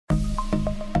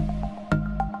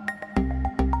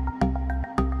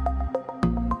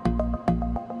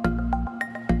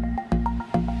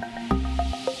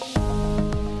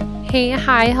Hey,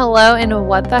 hi, hello, and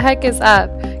what the heck is up?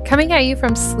 Coming at you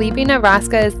from Sleepy,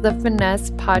 Nebraska is the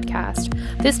Finesse Podcast.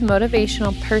 This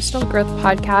motivational personal growth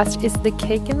podcast is the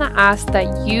kick in the ass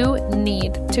that you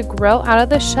need to grow out of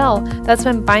the shell that's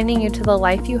been binding you to the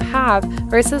life you have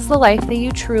versus the life that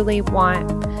you truly want.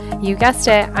 You guessed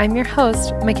it, I'm your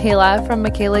host, Michaela from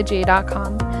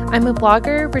MichaelaJ.com. I'm a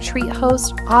blogger, retreat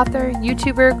host, author,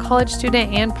 YouTuber, college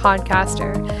student, and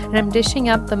podcaster, and I'm dishing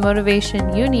up the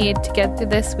motivation you need to get through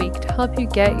this week to help you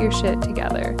get your shit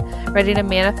together. Ready to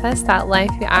manifest that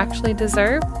life you actually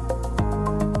deserve?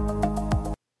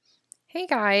 Hey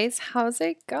guys, how's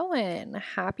it going?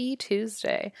 Happy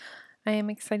Tuesday. I am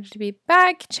excited to be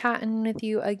back chatting with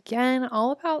you again,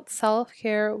 all about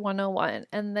Self-Care 101,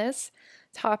 and this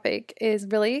topic is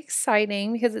really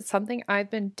exciting because it's something I've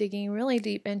been digging really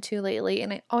deep into lately,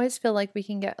 and I always feel like we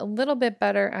can get a little bit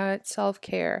better at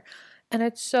self-care. And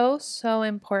it's so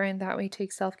important that we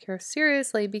take self-care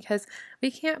seriously because we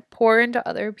can't pour into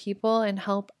other people and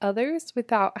help others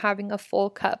without having a full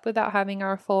cup, without having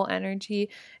our full energy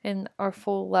and our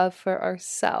full love for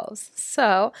ourselves.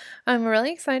 So I'm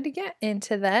really excited to get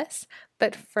into this,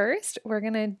 but first we're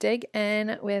going to dig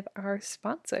in with our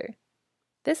sponsor.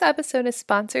 This episode is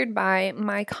sponsored by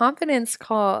My Confidence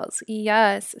Calls.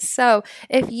 Yes. So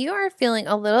if you are feeling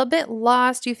a little bit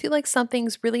lost, you feel like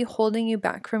something's really holding you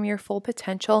back from your full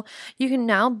potential, you can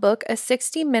now book a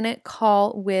 60-minute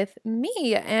call with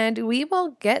me and we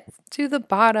will get to the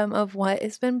bottom of what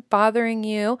has been bothering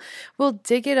you. We'll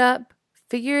dig it up,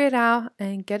 figure it out,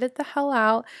 and get it the hell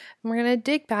out. And we're going to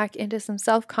dig back into some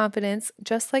self-confidence,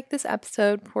 just like this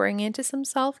episode, pouring into some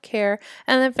self-care,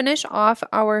 and then finish off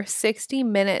our 60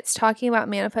 minutes talking about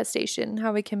manifestation,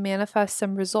 how we can manifest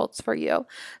some results for you.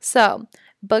 So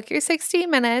book your 60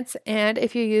 minutes, and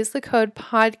if you use the code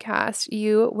podcast,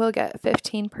 you will get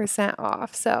 15%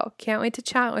 off. So can't wait to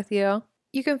chat with you.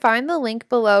 You can find the link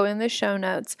below in the show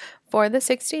notes for the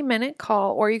 60-minute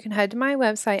call, or you can head to my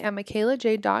website at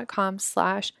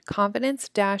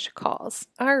michaelaj.com/confidence-calls.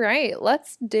 All right,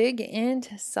 let's dig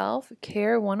into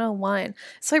Self-Care 101.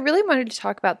 So I really wanted to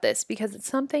talk about this because it's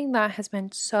something that has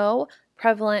been so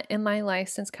prevalent in my life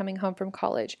since coming home from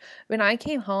college. When I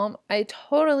came home, I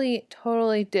totally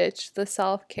ditched the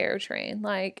self-care train.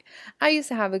 Like, I used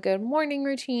to have a good morning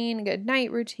routine, a good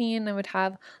night routine. I would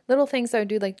have little things I would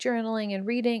do like journaling and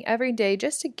reading every day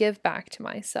just to give back to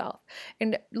myself.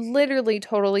 And literally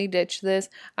totally ditched this.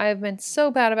 I have been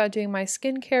so bad about doing my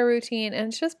skincare routine, and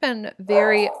it's just been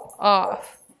very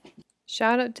off.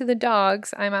 Shout out to the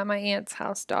dogs. I'm at my aunt's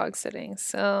house dog sitting,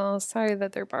 so sorry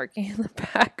that they're barking in the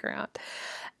background.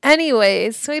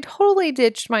 Anyways, so I totally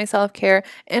ditched my self-care,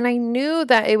 and I knew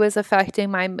that it was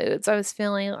affecting my moods. I was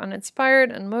feeling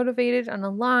uninspired, unmotivated,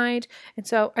 unaligned, and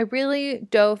so I really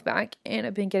dove back in.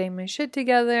 I've been getting my shit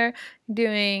together,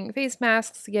 doing face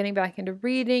masks, getting back into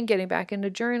reading, getting back into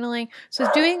journaling. So I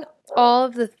was doing all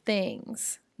of the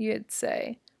things, you'd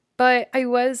say. But I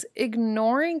was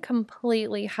ignoring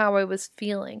completely how I was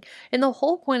feeling. And the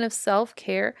whole point of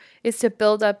self-care is to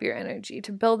build up your energy,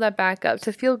 to build that back up,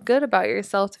 to feel good about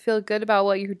yourself, to feel good about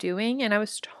what you're doing. And I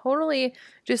was totally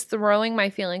just throwing my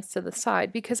feelings to the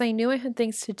side because I knew I had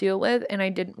things to deal with and I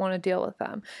didn't want to deal with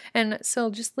them. And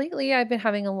so just lately I've been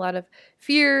having a lot of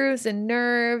fears and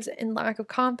nerves and lack of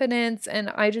confidence, and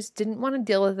I just didn't want to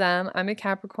deal with them. I'm a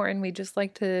Capricorn. We just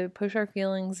like to push our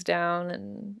feelings down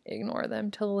and ignore them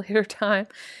till a later time.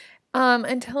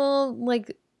 Until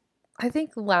like I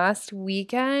think last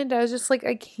weekend, I was just like,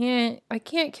 I can't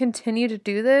continue to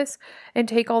do this and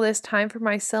take all this time for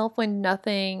myself when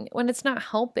it's not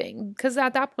helping, because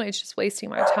at that point, it's just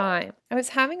wasting my time. I was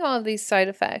having all of these side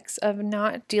effects of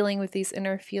not dealing with these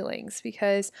inner feelings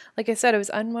because, like I said, I was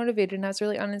unmotivated and I was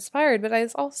really uninspired, but I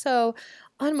was also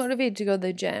unmotivated to go to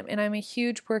the gym, and I'm a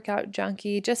huge workout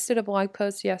junkie. Just did a blog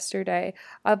post yesterday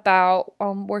about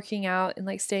working out and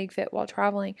like staying fit while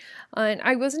traveling, and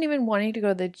I wasn't even wanting to go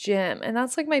to the gym, and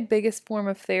that's like my biggest form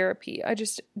of therapy. I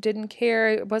just didn't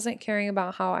care. I wasn't caring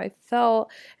about how I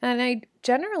felt, and I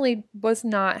generally was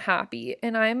not happy,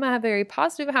 and I'm a very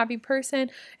positive, happy person,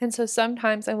 and so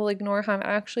sometimes I will ignore how I'm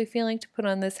actually feeling to put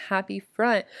on this happy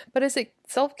front. But is it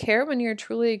self-care when you're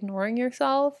truly ignoring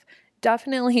yourself?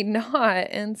 Definitely not.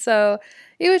 And so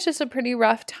it was just a pretty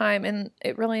rough time, and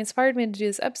it really inspired me to do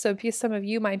this episode because some of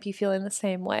you might be feeling the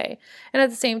same way. And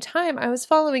at the same time, I was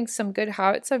following some good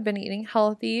habits. I've been eating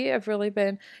healthy. I've really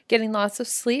been getting lots of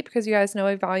sleep because you guys know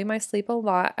I value my sleep a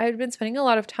lot. I've been spending a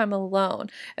lot of time alone.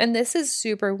 And this is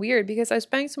super weird because I was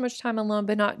spending so much time alone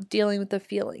but not dealing with the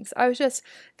feelings. I was just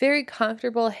very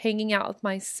comfortable hanging out with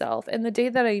myself. And the day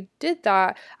that I did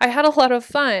that, I had a lot of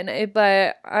fun.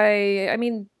 But I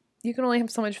mean, you can only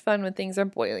have so much fun when things are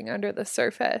boiling under the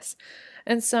surface.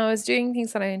 And so I was doing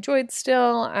things that I enjoyed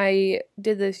still. I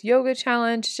did this yoga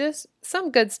challenge, just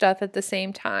some good stuff at the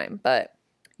same time, but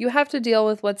you have to deal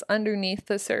with what's underneath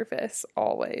the surface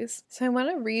always. So I want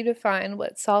to redefine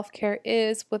what self-care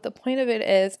is, what the point of it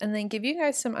is, and then give you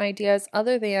guys some ideas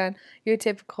other than your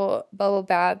typical bubble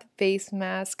bath face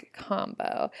mask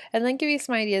combo. And then give you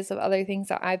some ideas of other things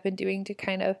that I've been doing to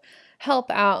kind of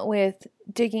help out with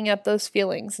digging up those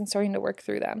feelings and starting to work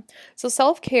through them. So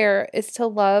self-care is to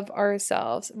love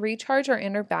ourselves, recharge our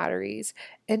inner batteries,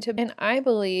 and I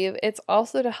believe it's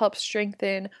also to help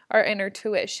strengthen our inner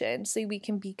tuition so we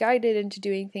can be guided into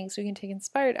doing things. We can take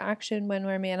inspired action when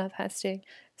we're manifesting,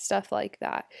 stuff like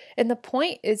that. And the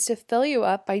point is to fill you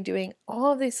up by doing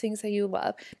all of these things that you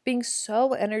love, being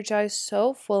so energized,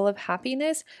 so full of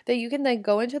happiness that you can then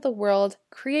go into the world,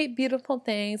 create beautiful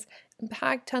things,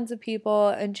 impact tons of people,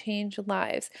 and change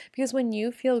lives. Because when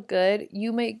you feel good,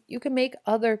 you can make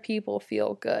other people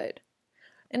feel good.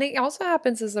 And it also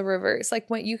happens as the reverse. Like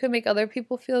when you can make other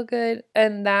people feel good,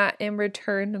 and that in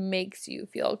return makes you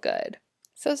feel good.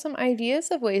 So some ideas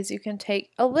of ways you can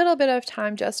take a little bit of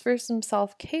time just for some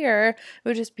self-care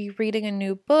would just be reading a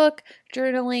new book,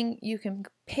 journaling. You can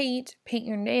paint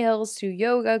your nails, do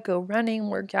yoga, go running,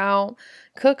 work out,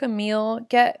 cook a meal,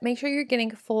 make sure you're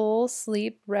getting full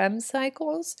sleep REM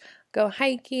cycles, go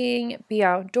hiking, be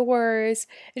outdoors,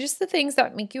 and just the things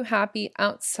that make you happy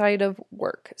outside of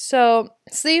work. So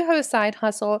say you have a side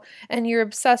hustle and you're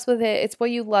obsessed with it, it's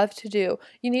what you love to do.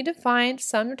 You need to find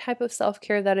some type of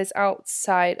self-care that is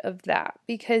outside of that,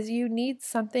 because you need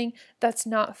something that's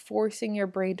not forcing your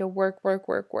brain to work.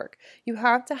 You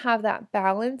have to have that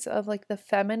balance of like the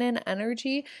feminine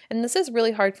energy. And this is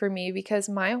really hard for me because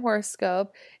my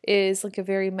horoscope is like a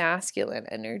very masculine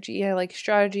energy. I like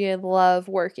strategy. I love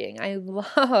working.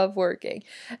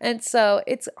 And so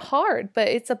it's hard, but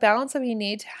it's a balance that we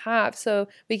need to have so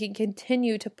we can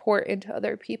continue to pour into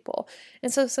other people.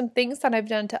 And so some things that I've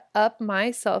done to up my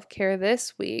self-care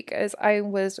this week is I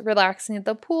was relaxing at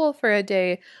the pool for a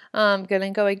day. I'm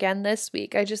gonna go again this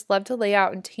week. I just love to lay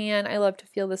out and tan. I love to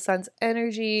feel the sun's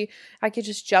energy. I could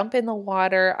just jump in the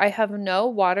water. I have no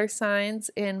water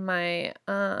signs in my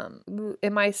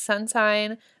sun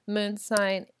sign, moon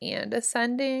sign, and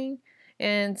ascending.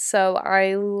 And so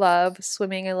I love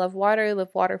swimming. I love water. I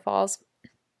love waterfalls.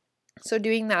 So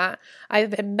doing that, I've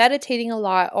been meditating a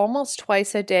lot, almost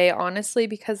twice a day, honestly,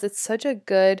 because it's such a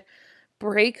good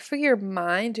break for your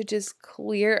mind to just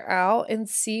clear out and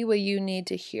see what you need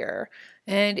to hear.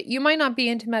 And you might not be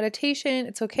into meditation.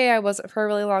 It's okay. I wasn't for a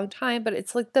really long time, but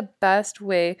it's like the best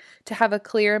way to have a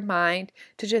clear mind,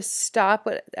 to just stop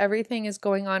what everything is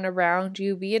going on around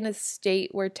you, be in a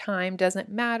state where time doesn't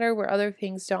matter, where other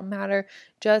things don't matter,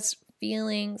 just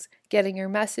feelings, getting your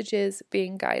messages,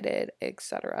 being guided,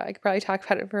 etc. I could probably talk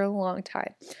about it for a long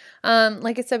time.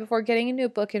 Like I said before, getting a new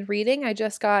book and reading. I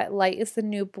just got Light is the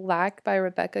New Black by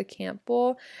Rebecca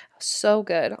Campbell. So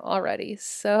good already.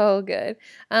 So good.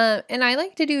 And I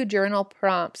like to do journal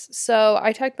prompts. So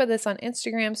I talked about this on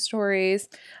Instagram stories.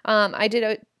 I did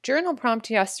a journal prompt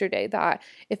yesterday that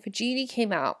if a genie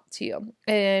came out to you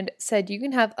and said you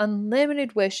can have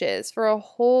unlimited wishes for a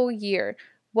whole year,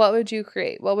 what would you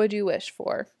create? What would you wish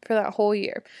for that whole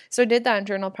year? So I did that in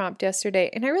journal prompt yesterday,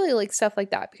 and I really like stuff like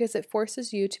that because it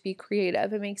forces you to be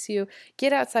creative. It makes you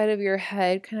get outside of your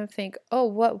head, kind of think, oh,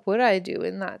 what would I do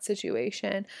in that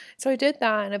situation? So I did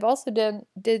that, and I've also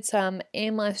did some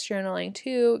aimless journaling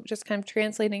too, just kind of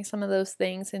translating some of those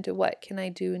things into what can I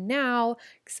do now,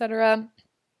 etc.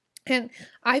 And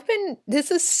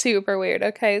this is super weird,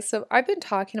 okay? So I've been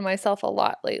talking to myself a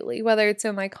lot lately, whether it's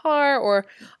in my car or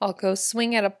I'll go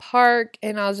swing at a park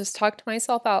and I'll just talk to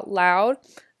myself out loud.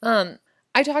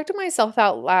 I talk to myself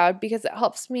out loud because it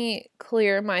helps me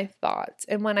clear my thoughts.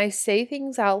 And when I say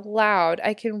things out loud,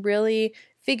 I can really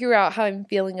figure out how I'm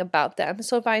feeling about them.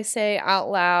 So if I say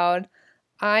out loud,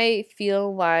 I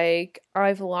feel like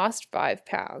I've lost 5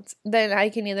 pounds, then I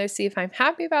can either see if I'm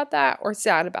happy about that or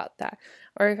sad about that.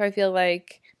 Or if I feel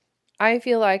like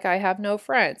I have no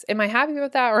friends. Am I happy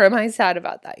about that or am I sad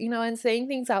about that? And saying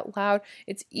things out loud,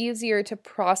 it's easier to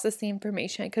process the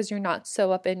information because you're not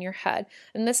so up in your head.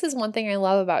 And this is one thing I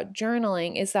love about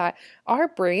journaling is that our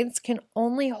brains can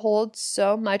only hold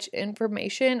so much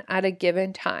information at a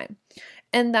given time.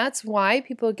 And that's why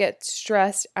people get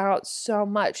stressed out so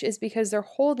much, is because they're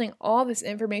holding all this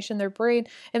information in their brain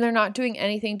and they're not doing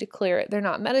anything to clear it. They're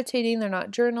not meditating, they're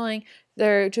not journaling,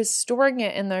 they're just storing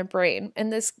it in their brain.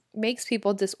 And this makes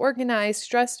people disorganized,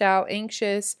 stressed out,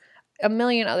 anxious, a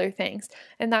million other things.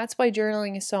 And that's why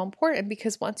journaling is so important,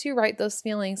 because once you write those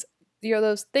feelings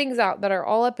those things out that are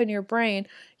all up in your brain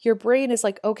is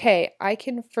like, okay, I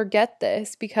can forget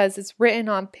this because it's written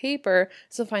on paper.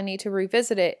 So if I need to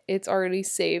revisit it, it's already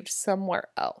saved somewhere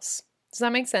else. Does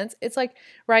that make sense? It's like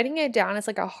writing it down is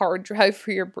like a hard drive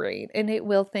for your brain, and it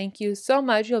will thank you so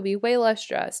much. You'll be way less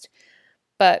stressed.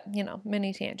 But,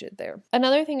 mini tangent there.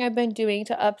 Another thing I've been doing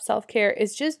to up self-care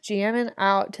is just jamming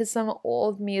out to some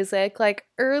old music, like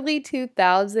early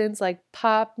 2000s, like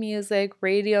pop music,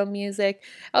 radio music.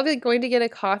 I'll be going to get a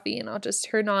coffee and I'll just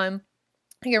turn on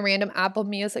like a random Apple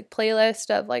Music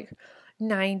playlist of like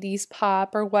 90s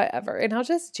pop or whatever, and I'll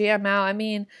just jam out.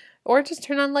 Or just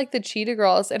turn on like the Cheetah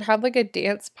Girls and have like a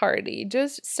dance party.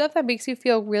 Just stuff that makes you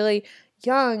feel really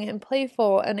young and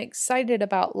playful and excited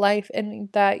about life,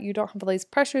 and that you don't have all these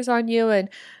pressures on you, and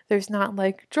there's not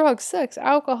like drugs, sex,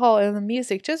 alcohol in the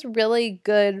music. Just really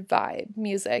good vibe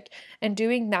music, and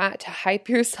doing that to hype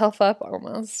yourself up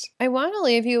almost. I want to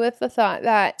leave you with the thought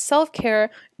that self-care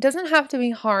doesn't have to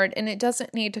be hard, and it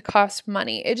doesn't need to cost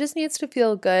money. It just needs to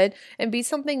feel good and be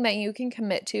something that you can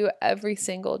commit to every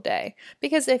single day.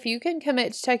 Because if you can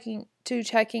commit to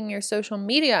checking your social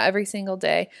media every single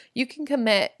day, you can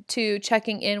commit to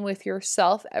checking in with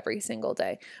yourself every single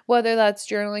day. Whether that's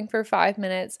journaling for 5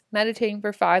 minutes, meditating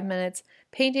for 5 minutes,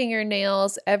 painting your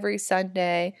nails every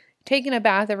Sunday, taking a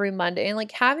bath every Monday, and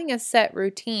like having a set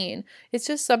routine. It's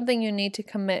just something you need to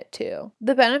commit to.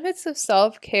 The benefits of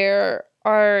self-care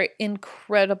are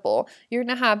incredible. You're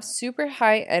going to have super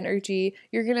high energy.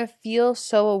 You're going to feel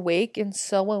so awake and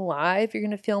so alive. You're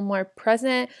going to feel more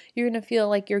present. You're going to feel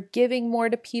like you're giving more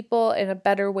to people in a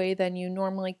better way than you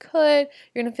normally could.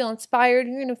 You're going to feel inspired.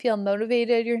 You're going to feel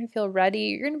motivated. You're going to feel ready.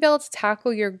 You're going to be able to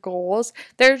tackle your goals.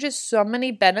 There are just so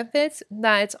many benefits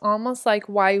that it's almost like,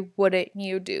 why wouldn't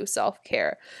you do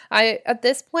self-care? At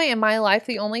this point in my life,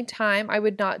 the only time I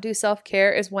would not do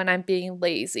self-care is when I'm being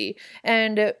lazy.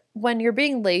 And when you're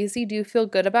being lazy, do you feel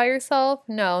good about yourself?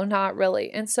 No, not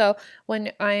really. And so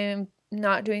when I am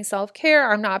not doing self-care,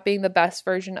 I'm not being the best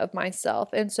version of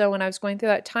myself. And so when I was going through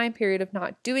that time period of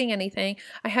not doing anything,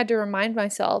 I had to remind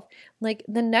myself, like,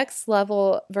 the next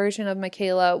level version of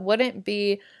Michaela wouldn't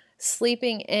be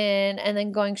sleeping in and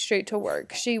then going straight to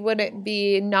work. She wouldn't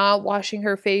be not washing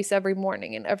her face every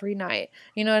morning and every night.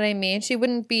 You know what I mean? She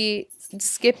wouldn't be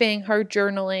skipping her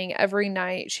journaling every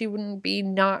night. She wouldn't be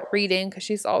not reading because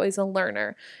she's always a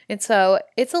learner. And so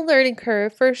it's a learning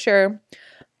curve for sure,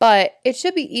 but it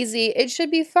should be easy. It should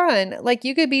be fun. Like,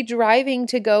 you could be driving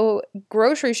to go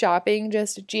grocery shopping,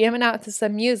 just jamming out to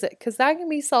some music, because that can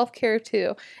be self-care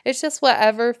too. It's just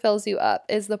whatever fills you up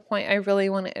is the point I really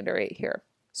want to iterate here.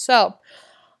 So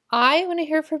I want to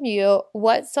hear from you.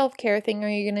 What self-care thing are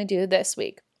you going to do this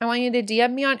week? I want you to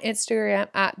DM me on Instagram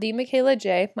at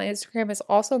 @TheMichaelaJ. My Instagram is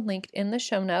also linked in the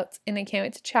show notes, and I can't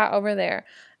wait to chat over there.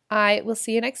 I will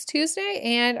see you next Tuesday,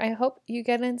 and I hope you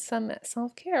get in some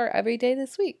self-care every day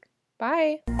this week.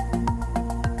 Bye.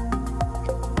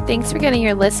 Thanks for getting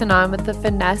your listen on with the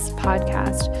Finesse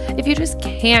podcast. If you just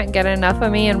can't get enough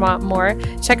of me and want more,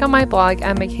 check out my blog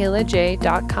at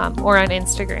michaelaj.com or on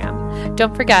Instagram.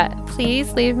 Don't forget,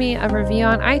 please leave me a review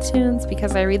on iTunes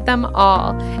because I read them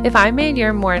all. If I made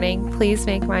your morning, please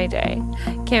make my day.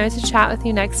 Can't wait to chat with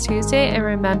you next Tuesday, and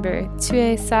remember, tu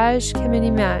es sage comme une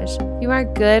image. You are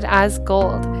good as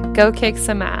gold. Go kick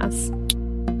some ass.